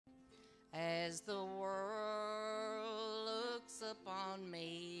as the world looks upon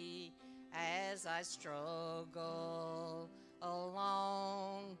me, as I struggle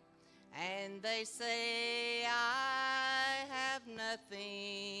along, and they say I have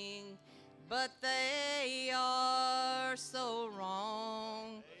nothing, but they are so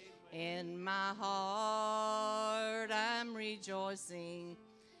wrong. In my heart I'm rejoicing,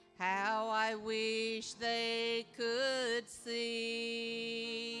 how I wish they could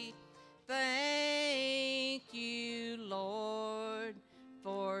see. Thank you, Lord,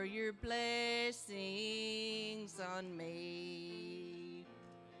 for your blessings on me.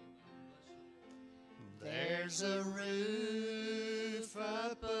 There's a roof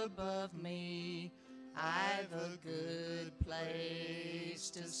up above me, I've a good place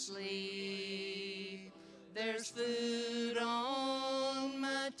to sleep. There's food on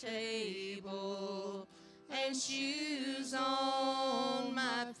my table and shoes on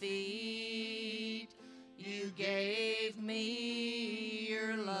my feet. You gave me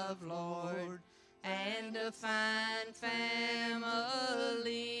your love, Lord, and a fine family.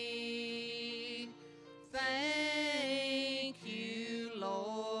 Thank you,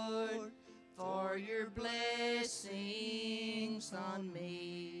 Lord, for your blessings on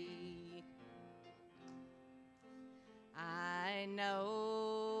me. I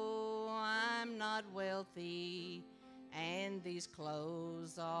know I'm not wealthy, and these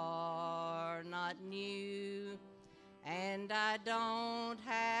clothes are not new, and I don't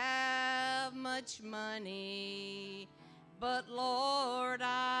have much money, but Lord,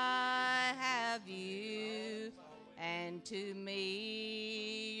 I have you, and to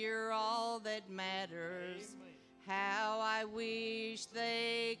me you're all that matters. How I wish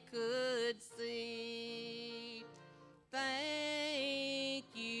they could see. Thank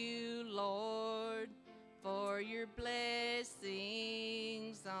you, Lord, for your blessings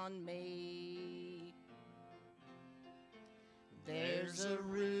on me. There's a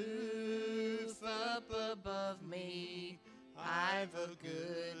roof up above me, I've a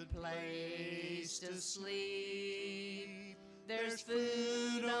good place to sleep. There's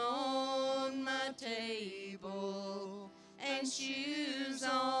food on my table and shoes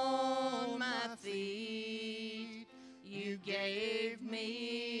on my feet. You gave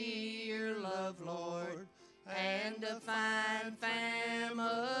me your love, Lord, and a fine family.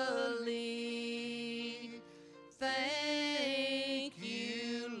 Thank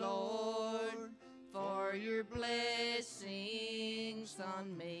you, Lord, for your blessings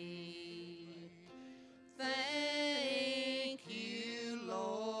on me.